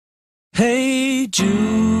Hey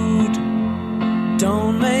Jude,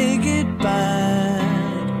 don't make it bad.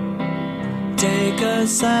 Take a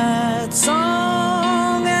sad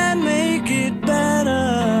song and make it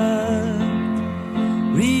better.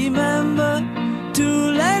 Remember to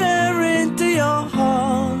let her into your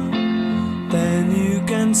heart. Then you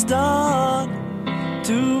can start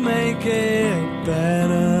to make it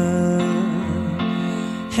better.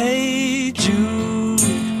 Hey Jude,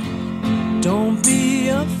 don't be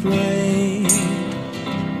afraid.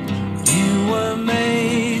 You were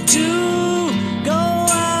made to go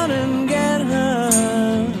out and get her.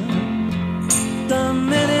 The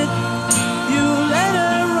minute you let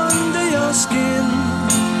her under your skin,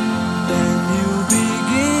 then you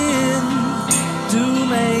begin to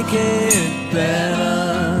make it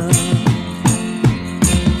better.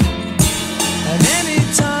 And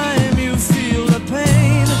anytime you feel the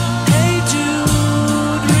pain, hey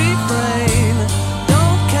Jude, refrain.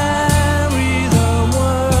 Don't carry the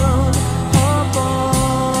world up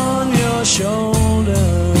on your shoulder.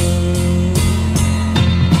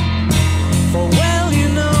 For well you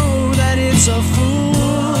know that it's a fool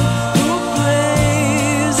who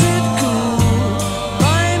plays it cool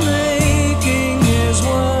by making his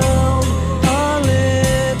world a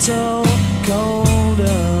little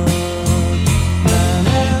colder.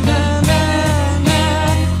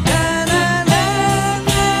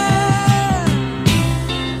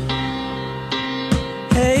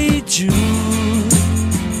 Hey Jude,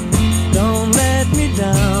 don't let me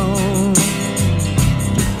down.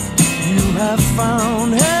 You have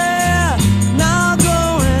found her, now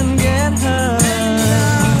go and get her.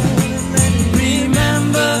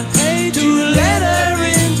 Remember, hey, to let her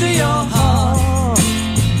into your heart.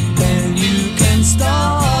 Then you can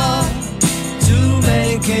start to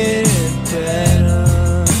make it better.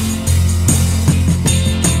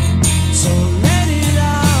 So let it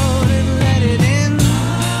out and let it in.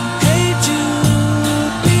 Hey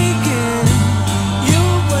Jude, begin.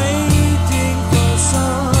 You're waiting for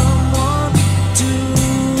someone to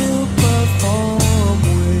perform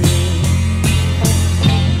with.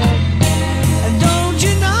 And don't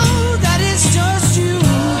you know that it's just you?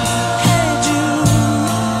 Hey Jude,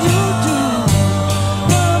 you do.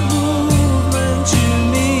 The movement you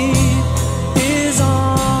need is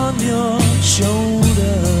on your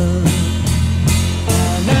shoulder. Na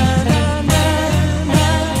na na na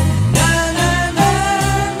na na na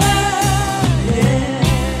na, yeah.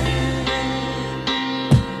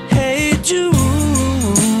 Hey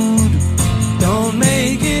Jude, don't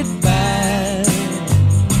make it bad.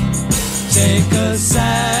 Take a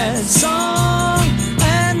sad song